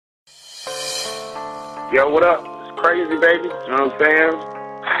Yo, what up? It's crazy, baby. You know what I'm saying?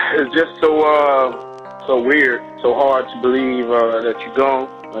 It's just so weird, so hard to believe that you're gone.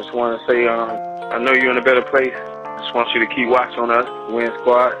 I just want to say, I know you're in a better place. I just want you to keep watching on us. Win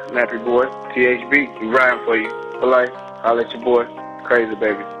Squad, Nappy Boy, THB. We riding for you for life. I'll let your boy. Crazy,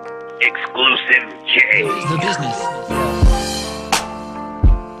 baby. Exclusive J. The business.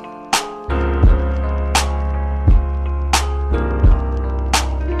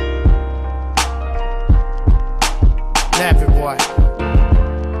 Nappy Boy.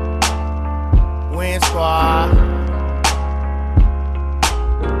 Win Squad.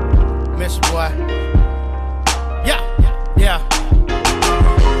 Miss you, boy. Yeah.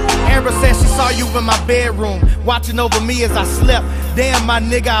 Amber said she saw you in my bedroom, watching over me as I slept. Damn, my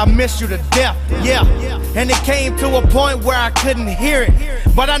nigga, I miss you to death. Yeah. And it came to a point where I couldn't hear it,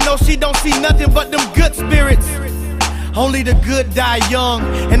 but I know she don't see nothing but them good spirits. Only the good die young,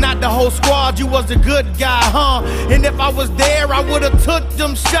 and not the whole squad. You was the good guy, huh? And if I was there, I would've took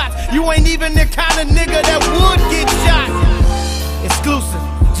them shots. You ain't even the kind of nigga that would get shot. Exclusive,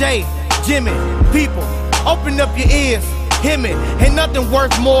 Jay, Jimmy, people, open up your ears. Hear me, ain't nothing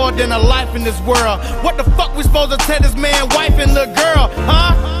worth more than a life in this world. What the fuck we supposed to tell this man, wife, and little girl,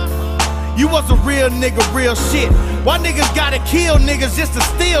 huh? You was a real nigga, real shit. Why niggas gotta kill niggas just to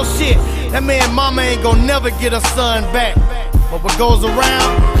steal shit? That man mama ain't gon' never get her son back. But what goes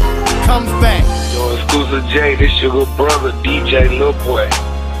around, comes back. Yo, Exclusive J, this your little brother, DJ Lil Boy.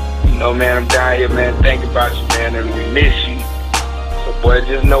 You know, man, I'm down here, man, thinking about you, man, and we miss you. So, boy,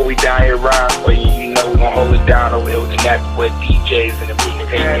 just know we down here riding for you. You know we gon' hold it down over here with the Nappy Boy DJs and the big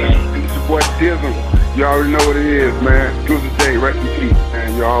man. It's your boy Tism. You already know what it is, man. Exclusive J, rest in peace,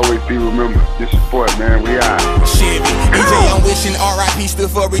 man. You always be remembered. This your boy, man. We out. Chevy, DJ, I'm wishing R.I.P. stood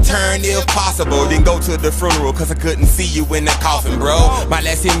for return if possible. Didn't go to the funeral cause I couldn't see you in the coffin, bro. My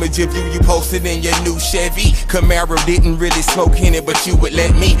last image of you posted in your new Chevy. Camaro didn't really smoke in it, but you would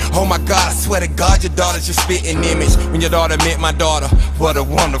let me. Oh my God, I swear to God, your daughter's your spitting image. When your daughter met my daughter, what a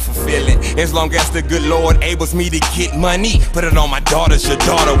wonderful feeling. As long as the good Lord enables me to get money, put it on my daughters, your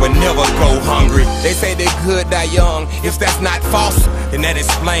daughter will never go hungry. They say they good die young. If that's not false, then that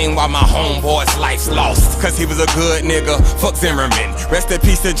explains why my homeboy's life's lost. Cause he was a good nigga, fuck Zimmerman. Rest in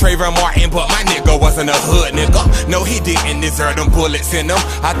peace to Trayvon Martin, but my nigga wasn't a hood nigga. No, he didn't deserve them bullets in him.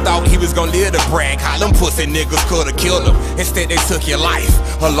 I thought he was gonna live to brag how them pussy niggas could've killed him. Instead they took your life,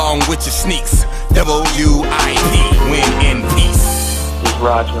 along with your sneaks. WIP, win in peace. This is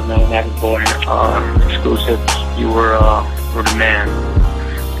Roger, man, Nappy Boy, Exclusive. You were the man.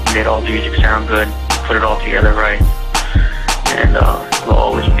 You made all the music sound good. Put it all together right, and we'll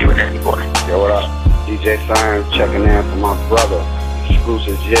always be with Nappy Boy. Yo, what up? DJ Science checking in for my brother,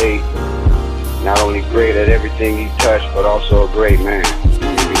 Exclusive J. Not only great at everything he touched, but also a great man.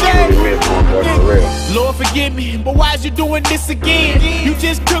 Lord forgive me, but why's you doing this again? You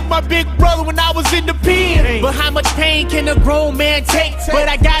just took my big brother when I was in the pen. But how much pain can a grown man take? But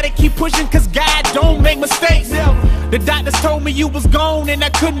I gotta keep pushing cause God don't make mistakes. The doctors told me you was gone and I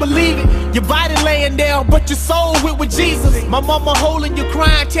couldn't believe it. Your body laying there, but your soul went with Jesus. My mama holding you,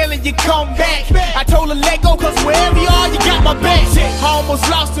 crying, telling you come back. I told her let go cause wherever you are, you got my back. I almost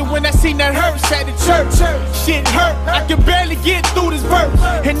lost it when I seen that hearse at the church. Shit hurt, I can barely get through this verse.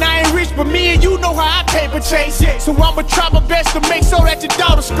 And I ain't rich, but me and you know how I paper chase. So I'ma try my best to make sure that your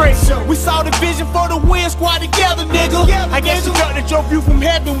daughter's straight. We saw the vision for the win squad together, nigga. I guess you thought that your view from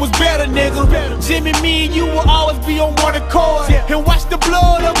heaven was better, nigga. Jimmy, me and you will always be on one accord. And watch the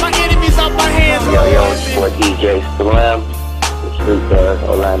blood of my enemies off my hands. Yo, it's your boy DJ Slam. The street does,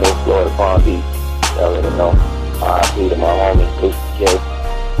 Orlando, Florida, Palm Beach. Y'all let them know. R.I.P. to my homie, Exclusive J.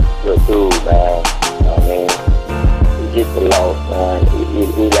 Good dude, man. You know what I mean? Get the loss, man.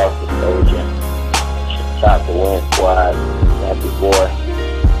 We lost the soldier. Shot the win squad. Nappy Boy.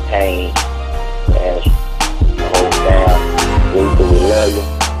 Pain. Ash. The whole down. We love you.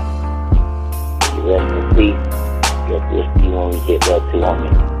 You rest in peace. Get this when we get that too on me.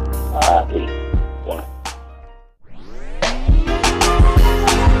 R.I.P. One.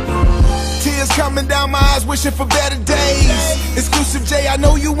 Tears coming down my eyes, wishing for better days. Exclusive J, I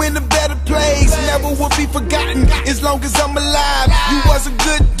know you in a better place. Never will be forgotten as long as I'm alive. You was a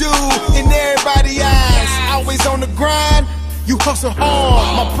good dude in everybody's eyes. Always on the grind. You hustle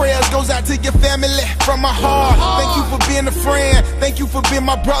hard. My prayers goes out to your family from my heart. Thank you for being a friend. Thank you for being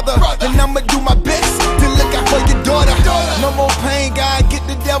my brother. And I'ma do my best to look out for your daughter. No more pain, God, get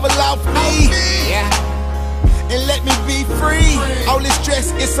the devil off me. And let me be free. All this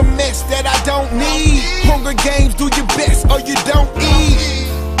stress is a mess that I don't need. Hunger Games, do your best or you don't eat.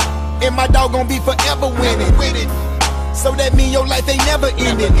 And my dog gon' be forever winning. so that mean your life ain't never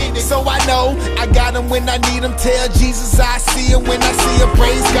ending. So I know I got him when I need him. Tell Jesus I see him when I see him.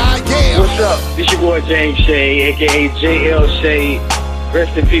 Praise God, yeah. What's up? This your boy James Shea, aka JL Shea.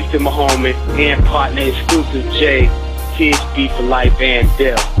 Rest in peace to my homie and partner, Exclusive J. THB for life and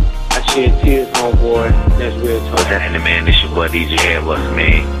death. I shed tears, homeboy. That's real talk. What's happening, man? This your boy DJ Headbus,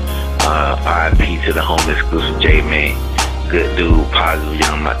 man. RIP to the homie Exclusive J, man. Good dude, positive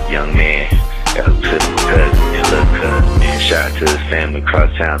young man. To the cousin and little cousin, man. Shout out to his family,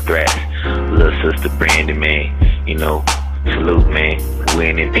 Crosstown Threats. Little sister Brandy, man. You know, salute, man.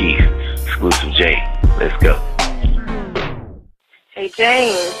 Win in peace. Exclusive J. Let's go. Hey,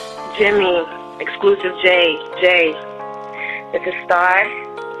 James, Jimmy, Exclusive J, Jay. This is Star.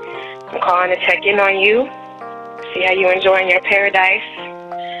 I'm calling to check in on you. See how you enjoying your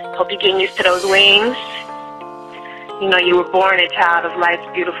paradise. Hope you're getting used to those wings. You know, you were born a child of life's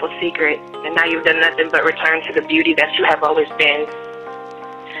beautiful secret, and now you've done nothing but return to the beauty that you have always been.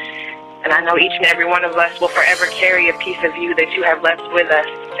 And I know each and every one of us will forever carry a piece of you that you have left with us,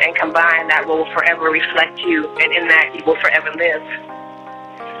 and combined that will forever reflect you, and in that you will forever live.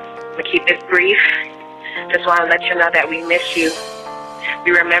 To keep this brief, just want to let you know that we miss you,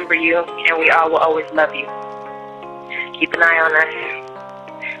 we remember you, and we all will always love you. Keep an eye on us.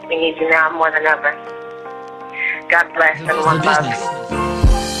 We need you now more than ever. God bless and one love.